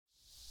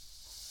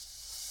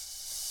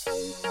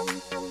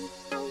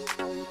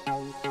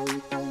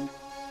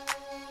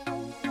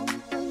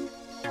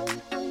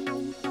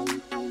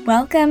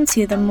Welcome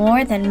to the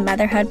More Than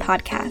Motherhood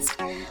podcast,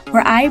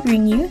 where I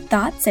bring you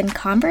thoughts and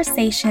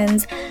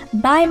conversations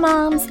by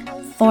moms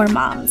for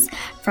moms,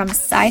 from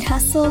side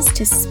hustles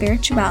to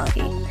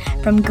spirituality,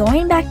 from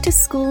going back to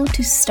school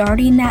to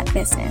starting that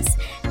business,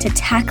 to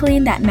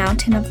tackling that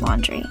mountain of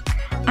laundry.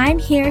 I'm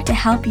here to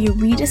help you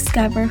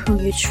rediscover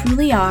who you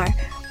truly are,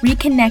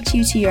 reconnect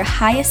you to your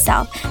highest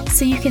self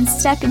so you can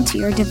step into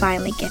your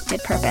divinely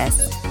gifted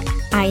purpose.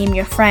 I am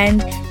your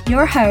friend,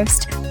 your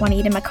host,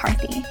 Juanita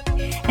McCarthy,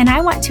 and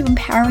I want to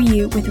empower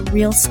you with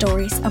real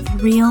stories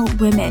of real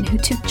women who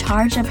took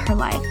charge of her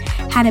life,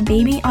 had a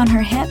baby on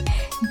her hip,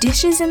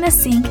 dishes in the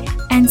sink,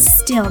 and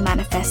still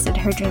manifested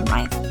her dream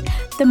life.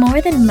 The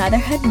More Than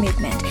Motherhood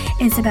movement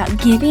is about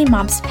giving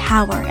moms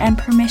power and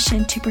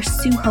permission to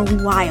pursue her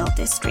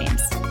wildest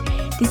dreams.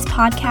 This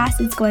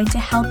podcast is going to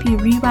help you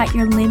rewrite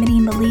your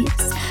limiting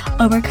beliefs,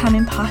 overcome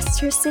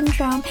imposter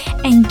syndrome,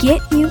 and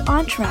get you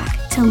on track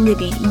to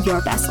living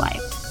your best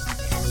life.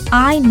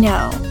 I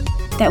know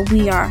that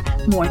we are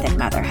more than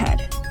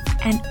motherhood,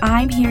 and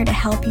I'm here to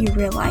help you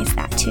realize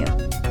that too.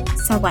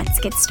 So let's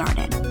get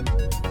started.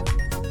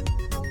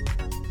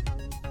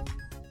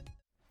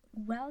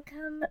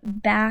 Welcome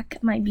back,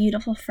 my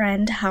beautiful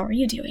friend. How are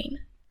you doing?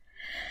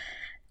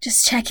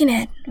 Just checking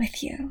in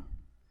with you.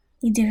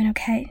 You doing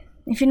okay?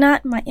 If you're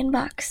not, my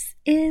inbox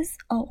is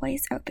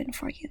always open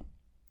for you.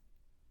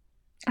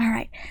 All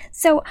right,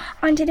 so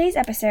on today's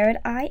episode,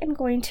 I am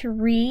going to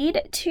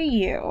read to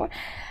you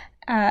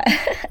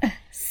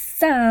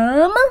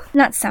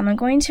I'm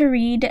going to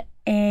read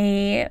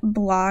a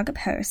blog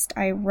post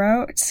I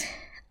wrote.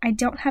 I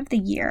don't have the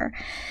year.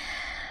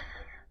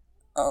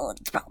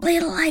 It's probably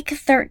like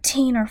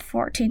 2013 or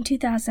 14.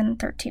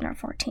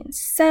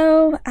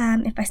 So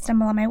if I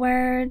stumble on my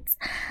words,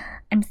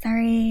 I'm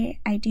sorry.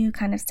 I do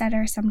kind of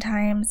stutter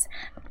sometimes.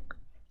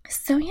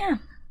 So yeah,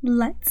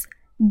 let's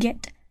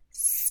get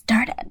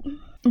started.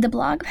 The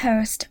blog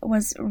post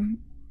was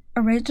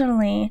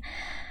originally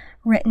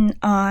written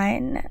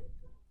on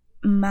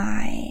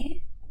my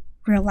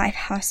Real Life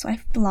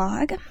Housewife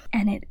blog,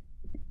 and it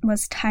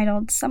was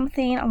titled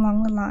something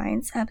along the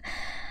lines of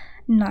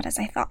Not As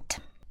I Thought.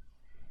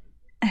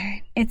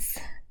 It's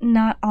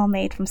not all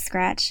made from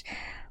scratch,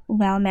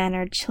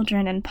 well-mannered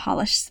children and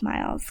polished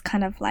smiles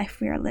kind of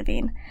life we are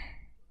living.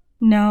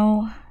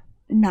 No,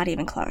 not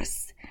even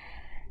close.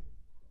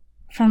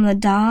 From the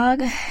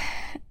dog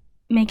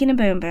making a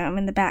boom boom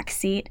in the back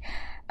seat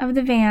of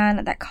the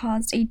van that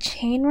caused a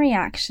chain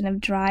reaction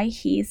of dry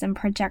heaves and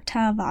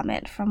projectile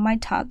vomit from my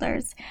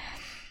toddlers.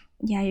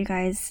 Yeah, you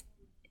guys,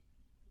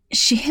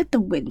 she hit the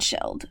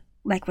windshield,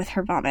 like with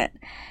her vomit.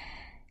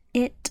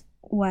 It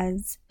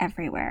was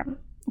everywhere.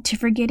 To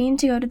forgetting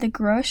to go to the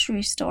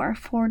grocery store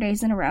 4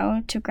 days in a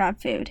row to grab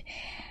food,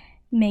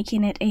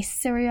 making it a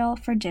cereal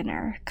for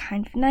dinner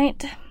kind of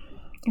night.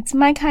 It's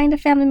my kind of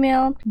family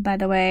meal. By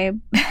the way,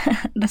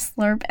 the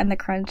slurp and the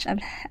crunch of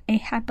a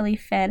happily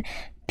fed,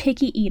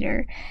 picky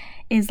eater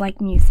is like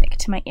music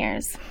to my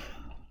ears.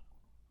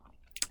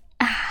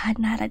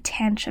 Not a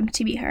tantrum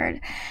to be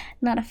heard,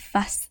 not a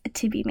fuss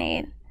to be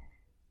made.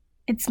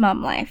 It's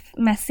mom life,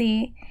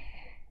 messy,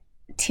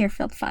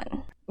 tear-filled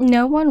fun.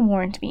 No one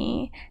warned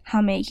me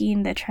how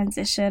making the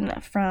transition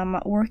from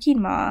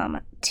working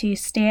mom to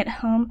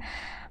stay-at-home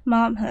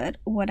momhood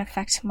would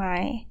affect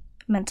my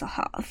mental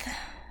health.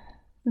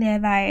 They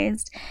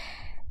advised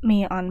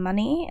me on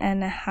money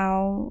and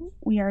how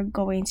we are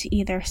going to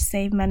either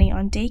save money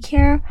on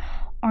daycare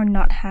or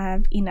not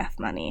have enough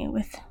money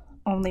with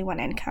only one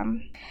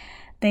income.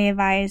 They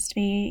advised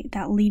me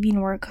that leaving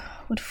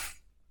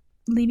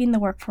the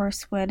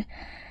workforce would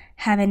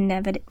have a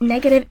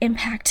negative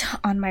impact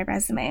on my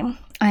resume.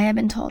 I had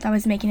been told I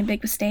was making a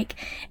big mistake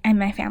and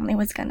my family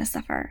was going to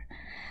suffer.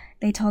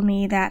 They told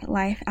me that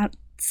life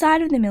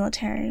outside of the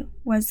military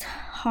was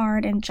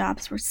hard and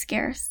jobs were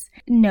scarce.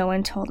 No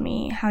one told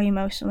me how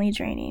emotionally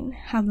draining,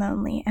 how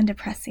lonely and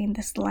depressing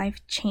this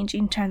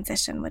life-changing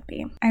transition would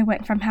be. I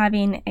went from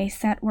having a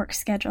set work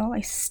schedule,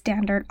 a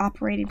standard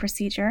operating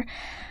procedure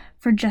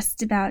for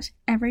just about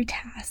every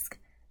task,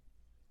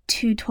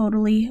 to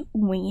totally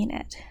winging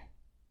it.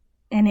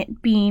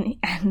 And being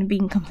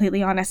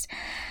completely honest,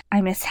 I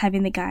miss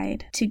having the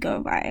guide to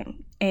go by,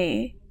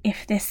 a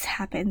if this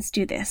happens,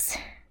 do this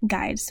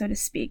guide, so to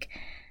speak.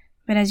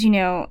 But as you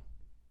know,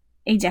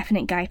 a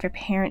definite guide for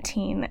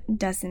parenting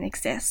doesn't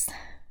exist.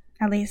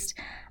 At least,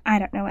 I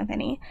don't know of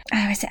any.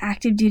 I was an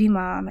active duty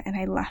mom and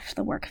I left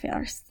the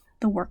workforce.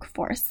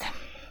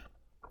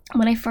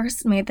 When I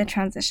first made the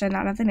transition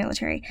out of the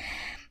military,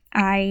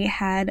 I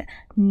had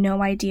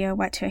no idea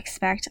what to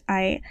expect.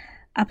 I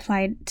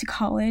applied to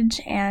college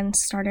and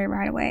started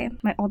right away.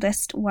 My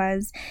oldest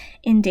was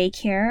in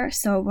daycare,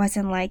 so it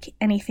wasn't like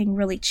anything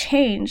really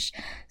changed.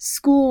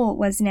 School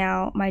was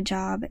now my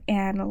job,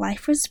 and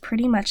life was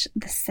pretty much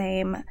the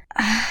same.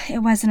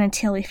 It wasn't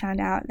until we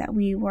found out that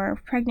we were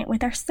pregnant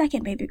with our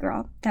second baby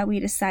girl that we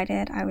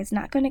decided I was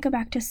not going to go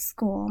back to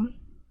school,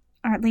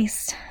 or at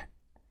least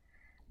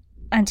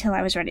until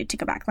I was ready to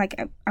go back. Like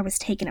I was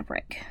taking a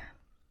break.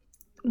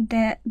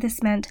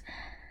 This meant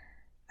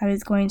I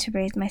was going to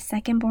raise my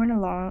second-born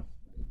alone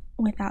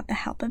without the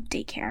help of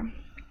daycare.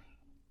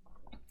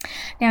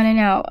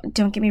 Now,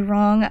 don't get me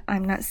wrong.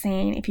 I'm not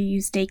saying if you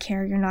use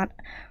daycare, you're not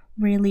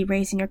really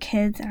raising your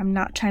kids. I'm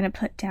not trying to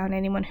put down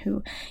anyone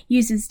who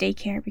uses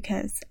daycare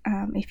because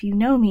if you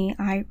know me,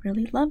 I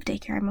really love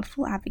daycare. I'm a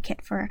full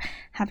advocate for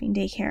having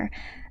daycare.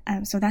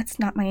 So that's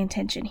not my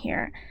intention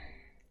here.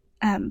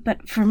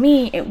 But for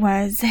me, it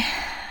was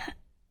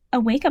a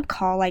wake-up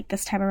call. Like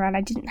this time around,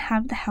 I didn't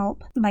have the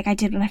help like I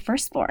did when I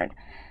first born.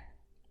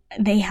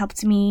 They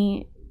helped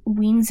me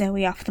wean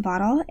Zoe off the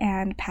bottle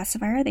and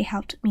pacifier. They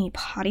helped me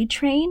potty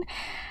train.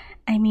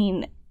 I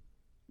mean,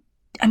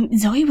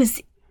 Zoe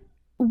was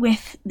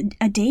with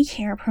a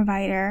daycare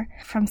provider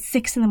from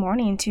 6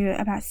 a.m. to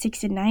about 6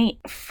 p.m.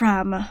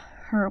 from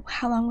her,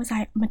 how long was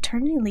I?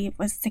 Maternity leave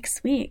was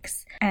 6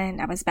 weeks,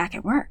 and I was back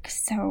at work.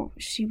 So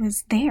she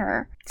was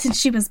there since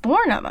she was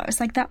born almost.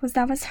 Like that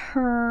was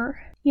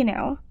her, you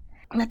know,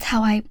 that's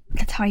how I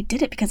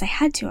did it because I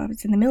had to. I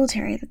was in the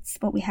military. That's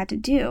what we had to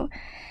do.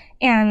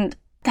 And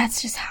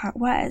that's just how it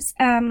was.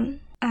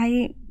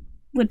 I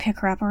would pick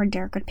her up, or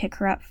Derek would pick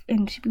her up,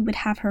 and we would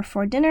have her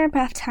for dinner,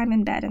 bath time,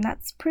 and bed, and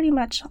that's pretty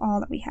much all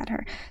that we had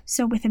her.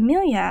 So with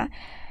Amelia,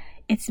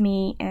 it's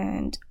me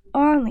and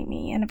only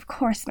me, and of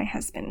course my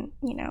husband,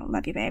 you know,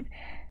 love you, babe.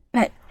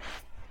 But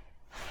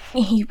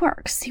he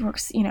works,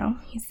 you know,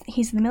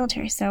 he's in the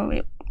military, so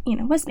it, you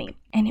know, was me.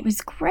 And it was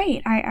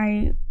great.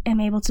 I am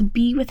able to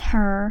be with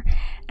her.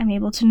 I'm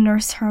able to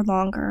nurse her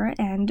longer,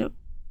 and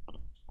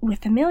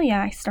with Amelia,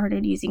 I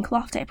started using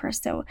cloth diapers,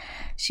 so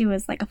she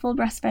was like a full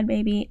breastfed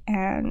baby,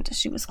 and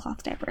she was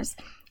cloth diapers.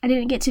 I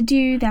didn't get to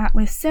do that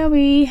with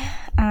Zoe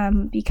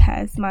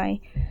because I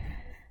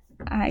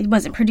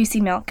wasn't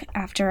producing milk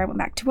after I went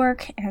back to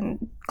work,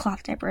 and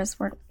cloth diapers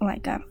weren't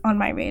like on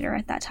my radar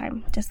at that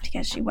time, just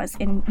because she was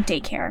in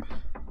daycare.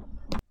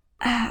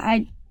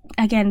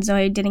 Again,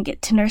 Zoe didn't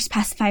get to nurse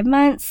past 5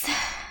 months,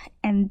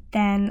 and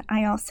then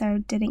I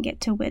also didn't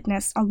get to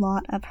witness a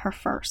lot of her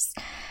first.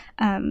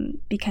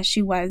 Because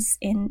she was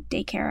in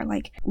daycare.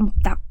 Like,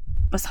 that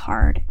was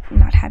hard,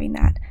 not having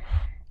that,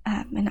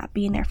 and not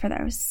being there for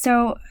those.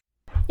 So,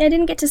 yeah, I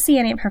didn't get to see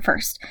any of her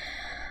first.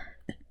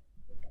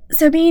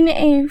 So being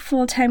a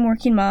full-time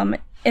working mom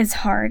is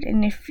hard,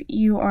 and if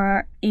you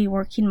are a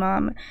working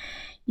mom,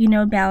 you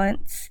know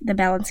the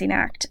balancing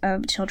act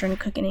of children,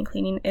 cooking, and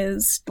cleaning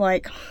is,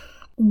 like,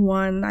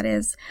 one that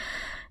is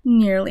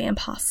nearly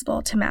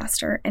impossible to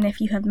master. And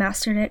if you have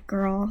mastered it,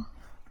 girl,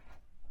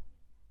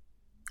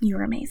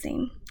 you're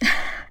amazing.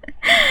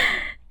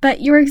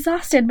 But you're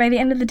exhausted by the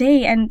end of the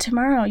day, and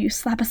tomorrow you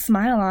slap a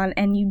smile on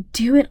and you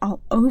do it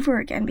all over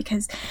again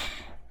because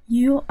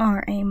you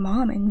are a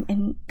mom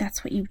and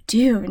that's what you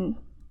do. And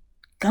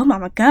go,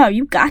 mama, go.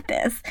 You got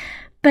this.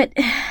 But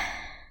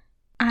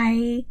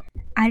I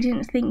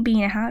didn't think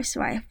being a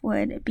housewife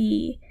would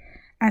be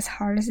as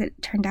hard as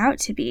it turned out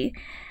to be.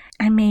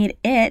 I made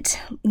it,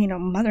 you know,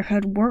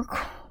 motherhood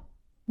work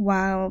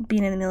while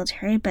being in the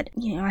military, but,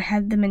 you know, I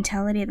had the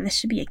mentality that this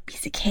should be a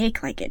piece of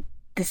cake. Like,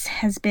 this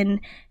has been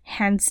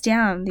hands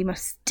down the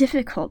most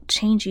difficult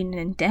changing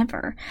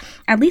endeavor,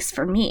 at least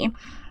for me.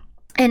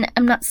 And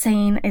I'm not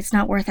saying it's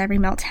not worth every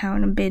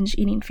meltdown and binge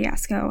eating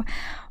fiasco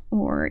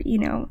or, you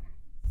know,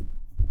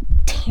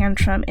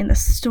 tantrum in the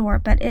store,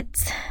 but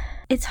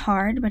it's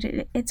hard, but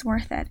it's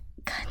worth it.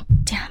 God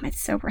damn,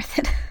 it's so worth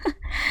it.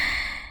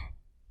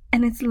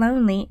 And it's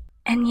lonely.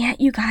 And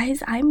yet, you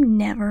guys, I'm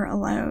never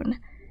alone.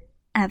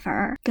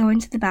 Ever. Going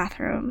to the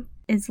bathroom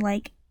is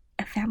like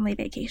a family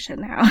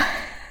vacation now.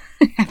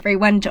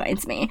 Everyone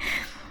joins me.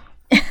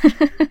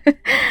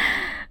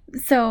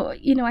 So,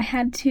 you know, I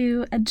had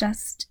to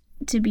adjust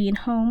to being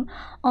home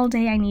all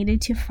day. I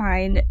needed to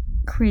find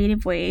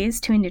creative ways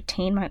to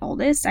entertain my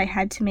oldest. I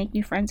had to make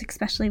new friends,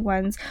 especially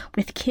ones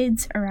with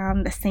kids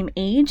around the same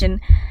age. And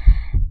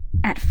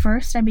at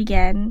first, I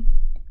began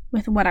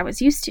with what I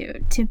was used to.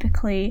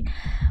 Typically,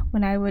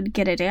 when I would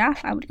get a day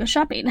off, I would go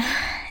shopping.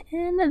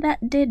 And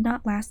that did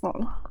not last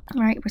long.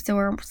 Alright, so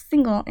we're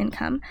single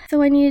income.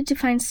 So I needed to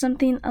find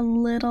something a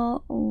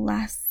little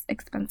less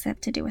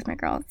expensive to do with my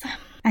girls.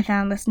 I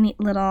found this neat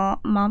little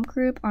mom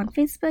group on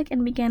Facebook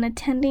and began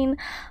attending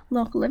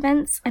local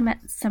events. I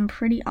met some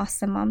pretty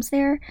awesome moms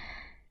there,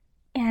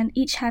 and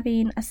each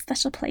having a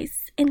special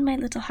place in my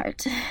little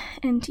heart.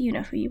 And you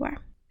know who you are.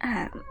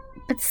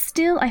 But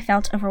still, I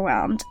felt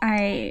overwhelmed.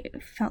 I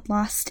felt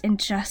lost in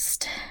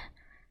just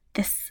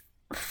this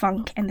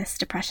funk and this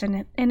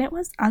depression, and it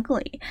was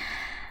ugly.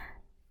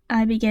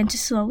 I began to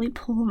slowly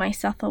pull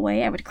myself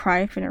away. I would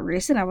cry for no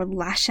reason. I would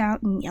lash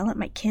out and yell at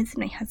my kids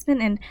and my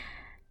husband, and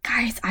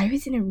guys, I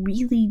was in a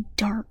really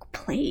dark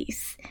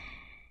place.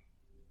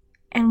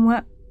 And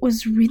what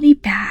was really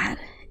bad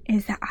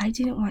is that I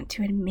didn't want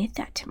to admit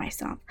that to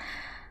myself.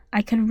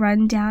 I could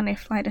run down a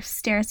flight of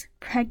stairs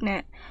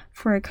pregnant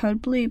for a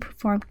code blue,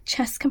 perform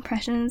chest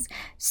compressions,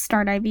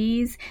 start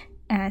IVs,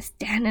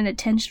 stand in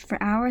attention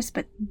for hours,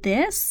 but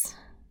this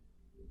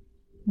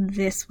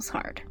was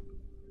hard.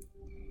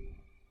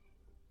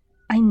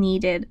 I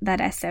needed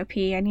that SOP.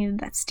 I needed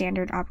that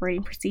standard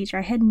operating procedure.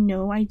 I had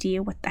no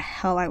idea what the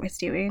hell I was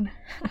doing.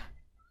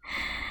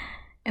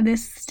 And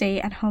this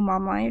stay-at-home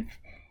mom life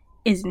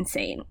is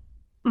insane.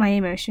 My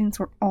emotions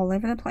were all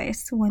over the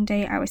place. One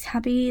day I was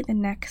happy, the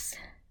next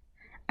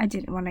I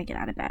didn't want to get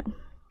out of bed.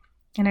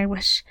 And I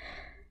wish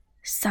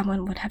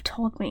someone would have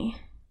told me,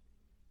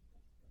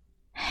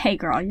 hey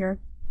girl, you're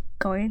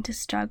going to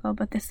struggle,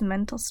 but this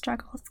mental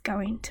struggle is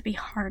going to be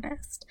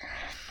hardest.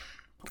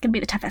 It's going to be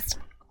the toughest.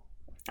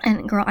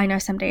 And girl, I know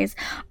some days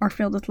are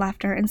filled with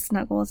laughter and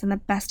snuggles and the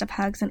best of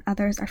hugs, and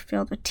others are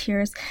filled with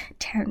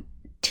tear-filled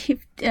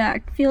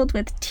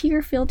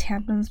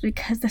tantrums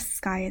because the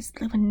sky is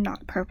blue and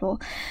not purple.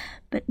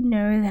 But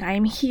know that I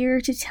am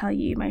here to tell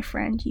you, my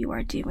friend, you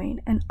are doing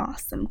an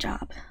awesome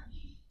job.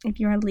 If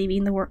you are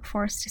leaving the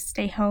workforce to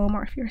stay home,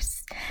 or if you're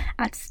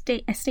a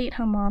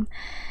stay-at-home mom,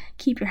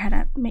 keep your head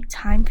up. Make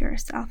time for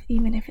yourself,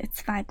 even if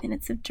it's 5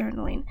 minutes of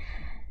journaling,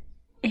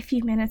 a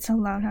few minutes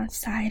alone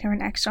outside, or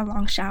an extra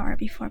long shower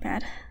before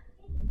bed.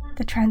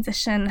 The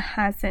transition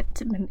hasn't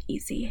been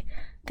easy.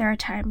 There are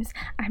times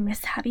I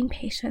miss having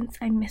patients,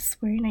 I miss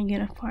wearing a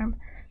uniform,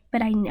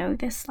 but I know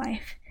this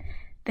life,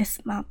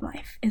 this mom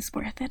life, is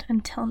worth it.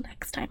 Until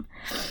next time.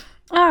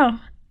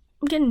 Oh,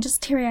 I'm getting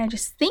just teary-eyed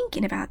just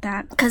thinking about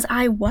that, because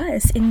I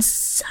was in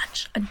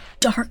such a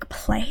dark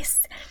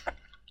place.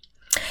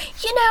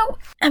 You know,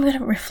 I'm going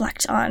to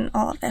reflect on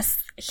all of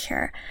this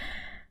here.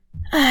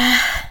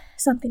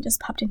 Something just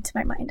popped into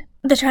my mind.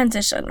 The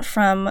transition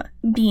from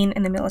being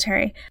in the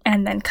military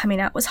and then coming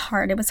out was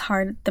hard. It was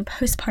hard. The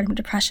postpartum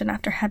depression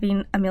after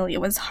having Amelia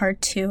was hard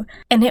too.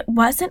 And it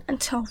wasn't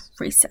until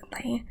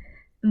recently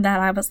that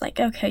I was like,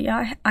 okay,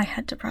 yeah, I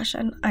had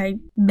depression.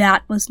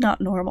 That was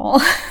not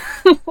normal.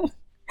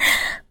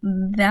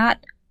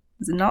 That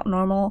was not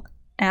normal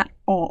at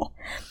all.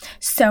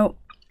 So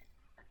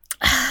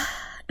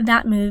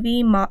that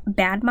movie,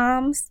 Bad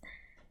Moms,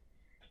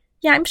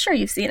 yeah, I'm sure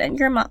you've seen it.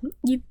 You're a mom.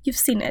 You've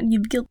seen it.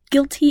 You've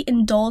guilty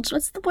indulged.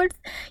 What's the word?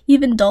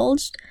 You've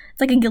indulged.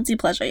 It's like a guilty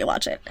pleasure. You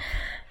watch it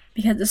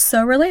because it's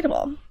so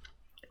relatable.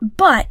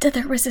 But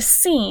there was a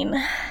scene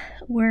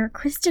where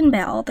Kristen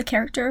Bell, the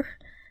character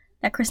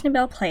that Kristen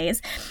Bell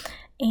plays,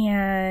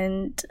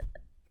 and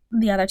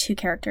the other two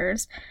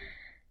characters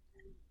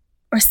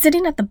were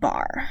sitting at the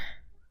bar,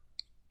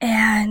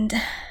 and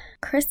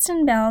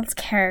Kristen Bell's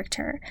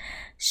character,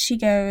 she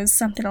goes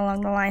something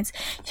along the lines,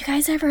 you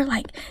guys ever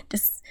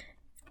just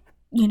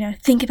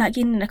think about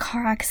getting in a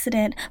car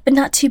accident, but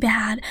not too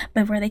bad,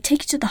 but where they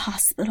take you to the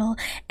hospital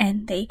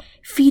and they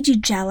feed you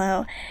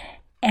Jell-O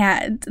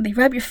and they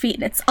rub your feet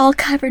and it's all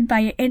covered by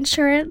your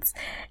insurance?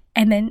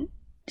 And then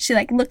she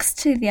looks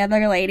to the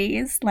other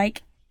ladies trying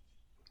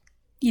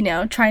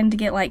to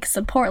get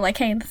support,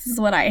 hey, this is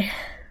what I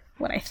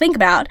think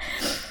about.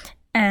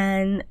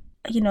 And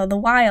the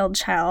wild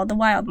child, the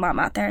wild mom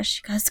out there,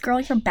 she goes, girl,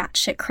 you're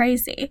batshit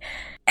crazy.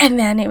 And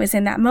then it was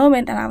in that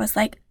moment that I was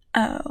like,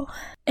 oh,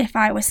 if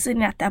I was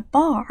sitting at that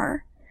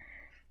bar,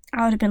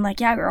 I would have been like,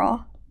 yeah,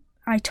 girl,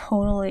 I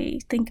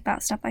totally think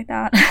about stuff like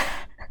that.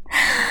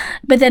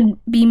 But then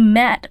be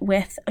met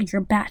with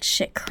you're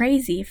batshit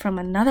crazy from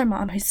another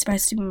mom who's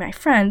supposed to be my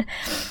friend,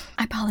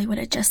 I probably would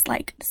have just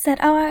said,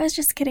 oh, I was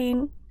just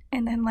kidding,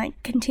 and then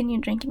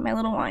continued drinking my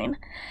little wine.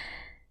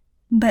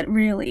 But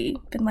really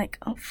been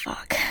oh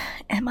fuck,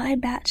 am I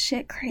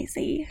batshit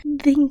crazy?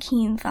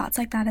 Thinking thoughts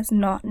like that is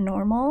not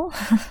normal.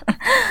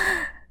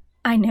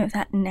 I know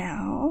that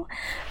now.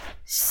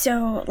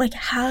 So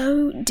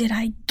how did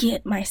I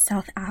get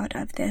myself out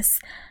of this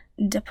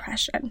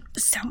depression?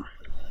 So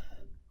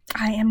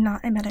I am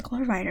not a medical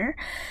provider.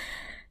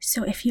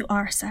 So if you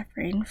are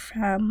suffering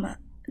from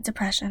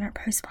depression or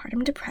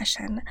postpartum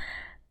depression,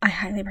 I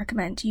highly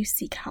recommend you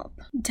seek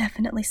help.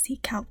 Definitely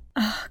seek help.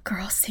 Oh,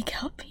 girl, seek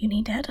help. You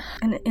need it.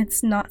 And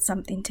it's not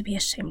something to be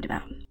ashamed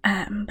about.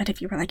 But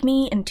if you were like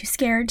me and too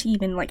scared to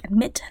even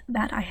admit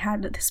that I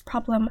had this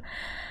problem,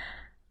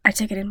 I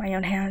took it in my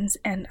own hands,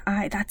 and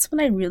that's when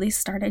I really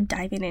started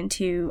diving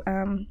into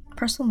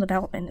personal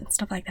development and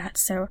stuff like that.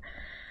 So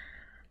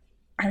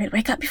I would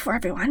wake up before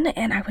everyone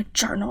and I would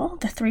journal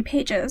the 3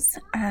 pages.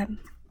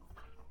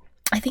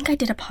 I think I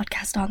did a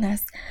podcast on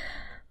this,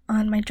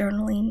 on my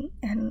journaling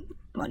and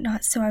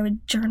whatnot. So I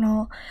would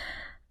journal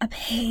a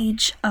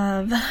page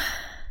of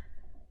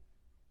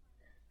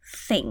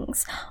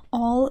things,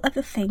 all of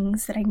the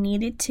things that I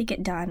needed to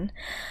get done,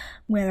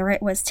 whether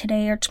it was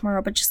today or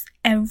tomorrow, but just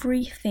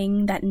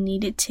everything that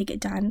needed to get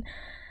done.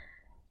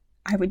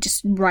 I would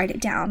just write it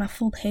down, a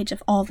full page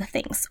of all the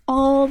things.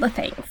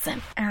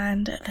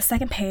 And the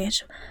second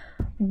page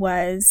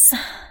was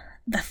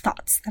the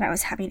thoughts that I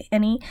was having,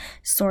 any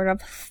sort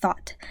of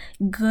thought,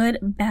 good,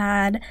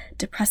 bad,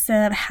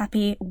 depressive,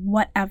 happy,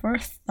 whatever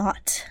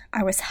thought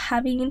I was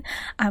having,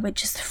 I would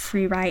just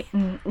free write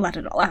and let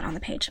it all out on the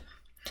page.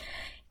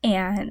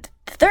 And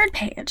the third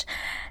page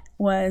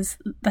was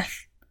the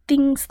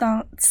things,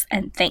 thoughts,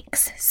 and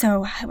thanks.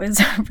 So I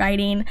was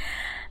writing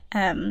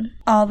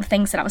all the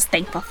things that I was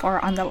thankful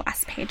for on the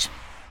last page.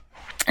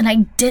 And I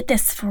did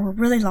this for a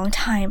really long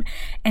time,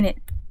 and it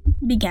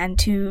began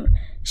to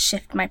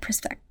shift my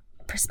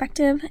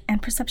perspective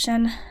and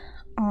perception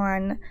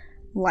on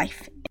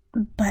life.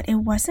 But it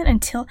wasn't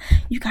until,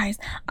 you guys,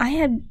 I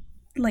had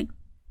like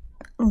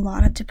a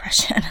lot of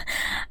depression.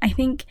 I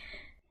think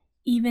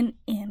even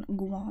in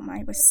Guam,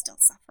 I was still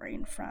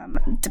suffering from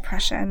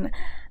depression,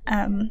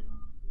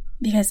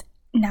 because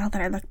now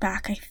that I look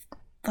back,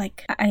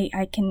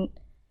 I can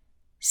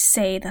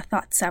say the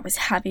thoughts I was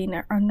having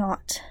are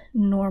not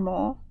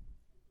normal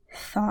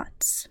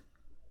thoughts.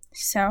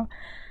 So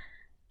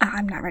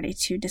I'm not ready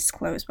to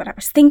disclose what I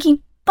was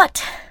thinking,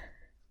 but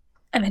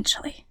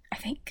eventually, I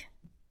think.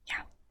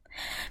 Yeah.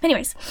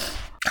 Anyways,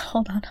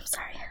 hold on, I'm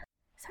sorry.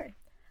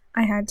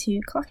 I had to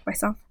collect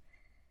myself.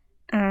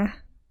 I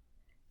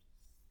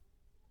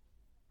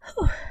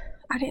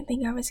didn't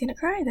think I was gonna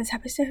cry this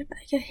episode, but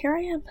here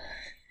I am.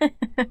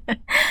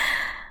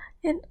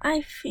 And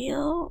I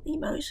feel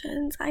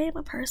emotions. I am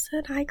a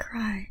person. I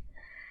cry.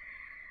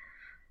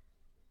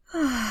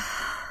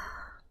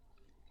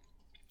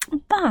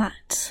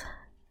 But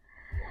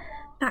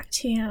back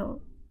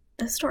to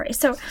the story.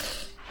 So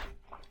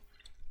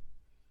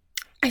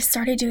I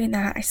started doing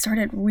that. I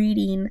started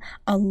reading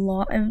a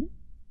lot of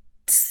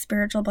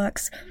spiritual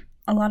books,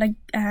 a lot of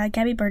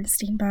Gabby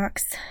Bernstein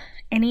books,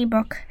 any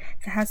book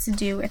that has to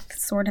do with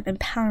sort of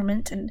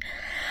empowerment and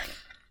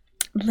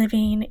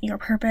living your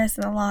purpose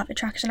and the law of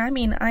attraction. I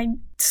mean, I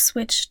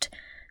switched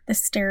the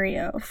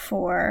stereo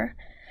for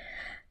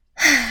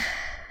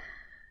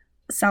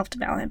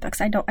self-development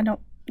books. I don't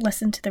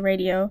listen to the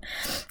radio.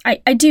 I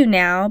do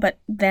now, but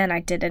then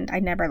I didn't. I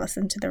never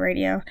listened to the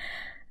radio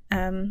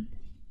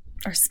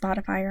or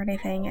Spotify or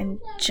anything, and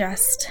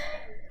just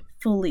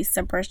fully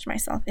submerged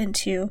myself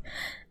into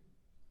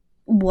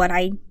what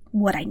I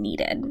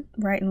needed,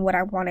 right, and what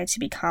I wanted to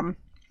become.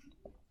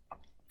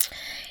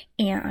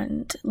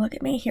 And look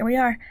at me, here we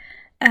are.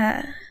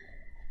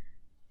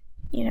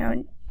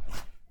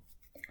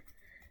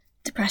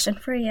 Depression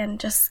free and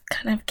just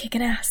kind of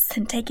kicking ass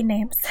and taking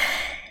names.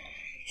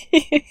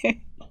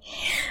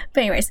 But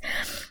anyways,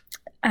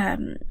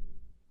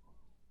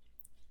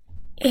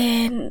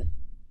 in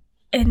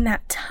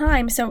that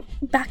time, so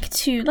back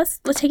to, let's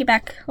take it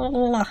back.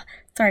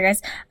 Sorry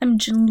guys, I'm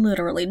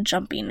literally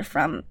jumping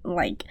from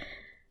like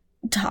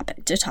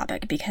topic to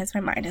topic because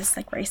my mind is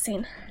like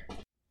racing.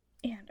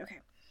 And okay,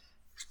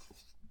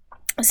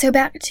 so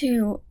back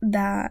to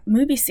the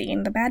movie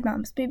scene, the Bad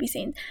Moms movie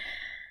scene.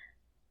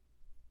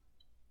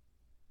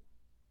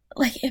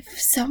 Like, if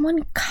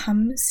someone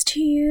comes to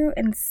you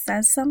and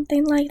says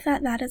something like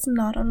that, that is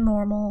not a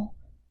normal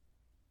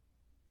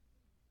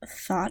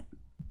thought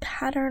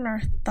pattern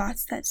or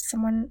thoughts that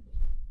someone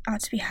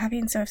ought to be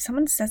having. So if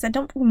someone says that,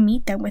 don't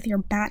meet them with your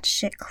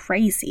batshit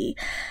crazy.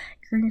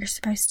 You're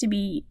supposed to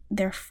be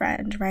their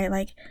friend, right?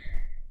 Like,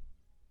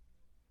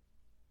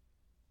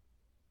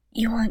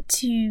 you want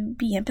to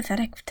be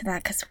empathetic to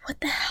that, because what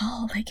the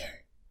hell? Like,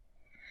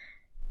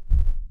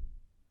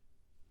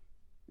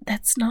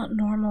 that's not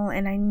normal,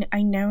 and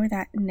I know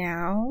that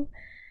now.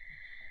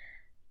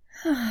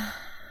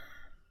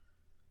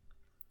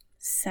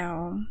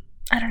 So,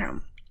 I don't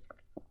know.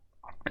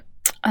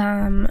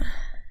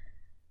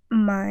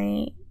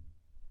 My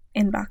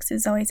inbox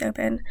is always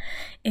open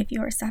if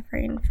you're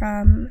suffering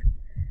from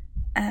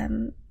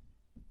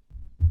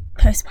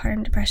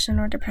postpartum depression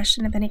or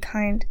depression of any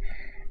kind.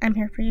 I'm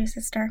here for you,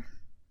 sister.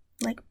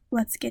 Like,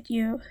 let's get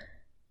you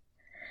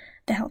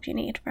the help you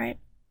need, right?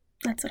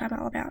 That's what I'm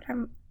all about.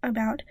 I'm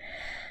about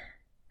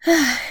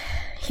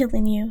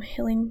healing you,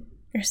 healing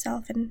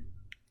yourself, and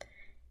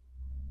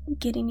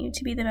getting you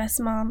to be the best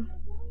mom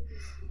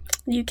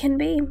you can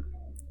be.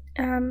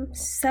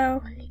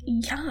 So,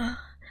 yeah.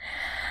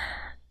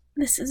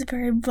 This is a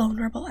very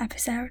vulnerable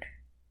episode.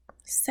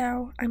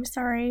 So, I'm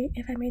sorry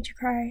if I made you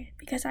cry,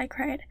 because I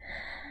cried.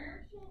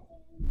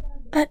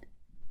 But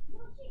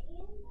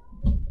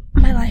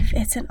my life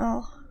isn't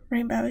all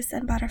rainbows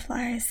and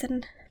butterflies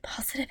and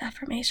positive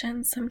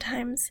affirmations.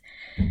 Sometimes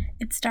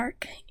it's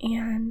dark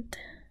and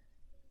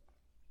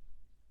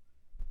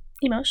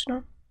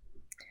emotional.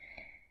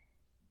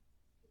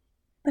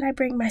 But I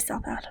bring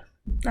myself out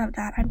of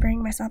that. I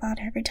bring myself out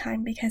every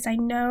time, because I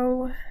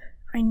know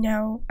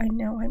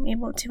I'm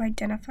able to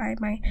identify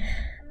my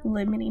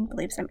limiting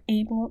beliefs. I'm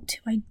able to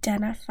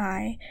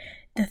identify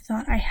the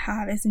thought I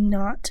have is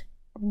not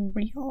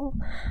real,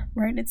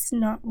 right? It's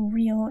not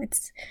real.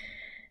 It's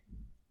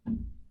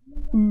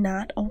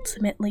not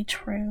ultimately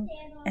true.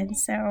 And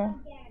so,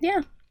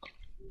 yeah.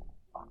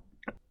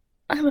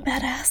 I'm a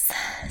badass.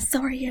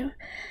 So are you.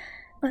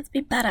 Let's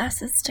be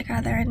badasses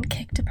together and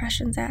kick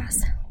depression's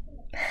ass.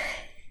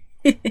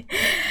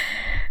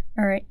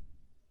 Alright,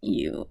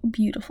 you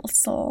beautiful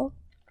soul.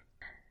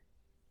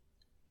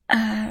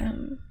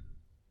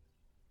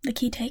 The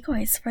key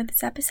takeaways for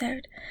this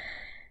episode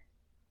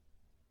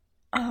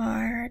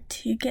are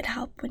to get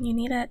help when you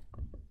need it.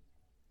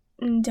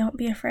 Don't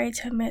be afraid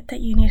to admit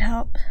that you need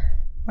help.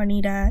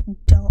 Juanita,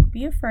 don't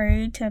be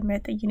afraid to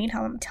admit that you need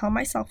help. I'm telling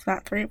myself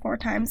that 3 or 4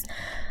 times.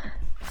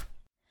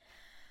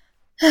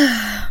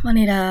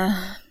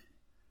 Juanita,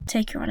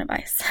 take your own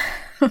advice.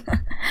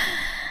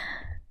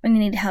 When you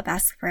need help,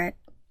 ask for it.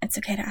 It's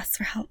okay to ask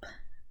for help.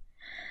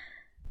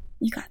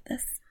 You got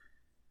this.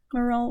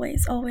 We're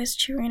always, always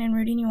cheering and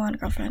rooting you on,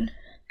 girlfriend.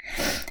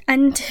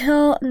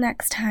 Until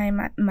next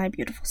time, my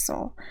beautiful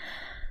soul.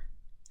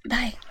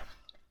 Bye.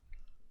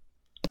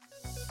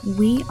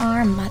 We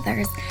are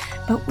mothers,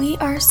 but we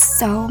are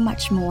so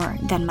much more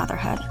than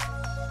motherhood.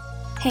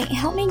 Hey,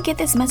 help me get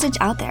this message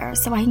out there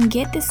so I can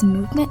get this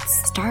movement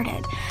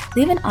started.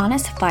 Leave an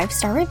honest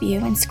 5-star review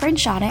and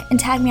screenshot it and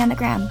tag me on the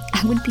gram.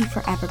 I would be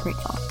forever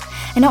grateful.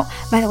 And oh,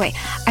 by the way,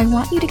 I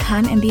want you to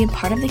come and be a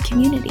part of the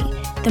community.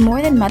 The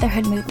More Than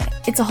Motherhood movement.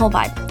 It's a whole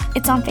vibe.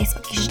 It's on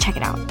Facebook. You should check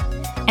it out.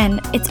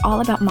 And it's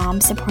all about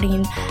moms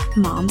supporting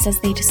moms as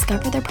they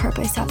discover their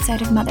purpose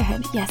outside of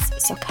motherhood.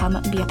 Yes, so come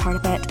be a part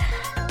of it.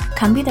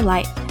 Come be the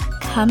light.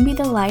 Come be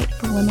the light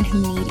for women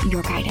who need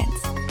your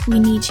guidance. We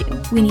need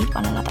you. We need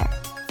one another.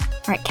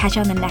 All right, catch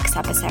you on the next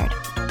episode.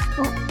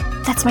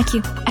 Oh, that's my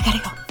cue. I gotta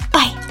go.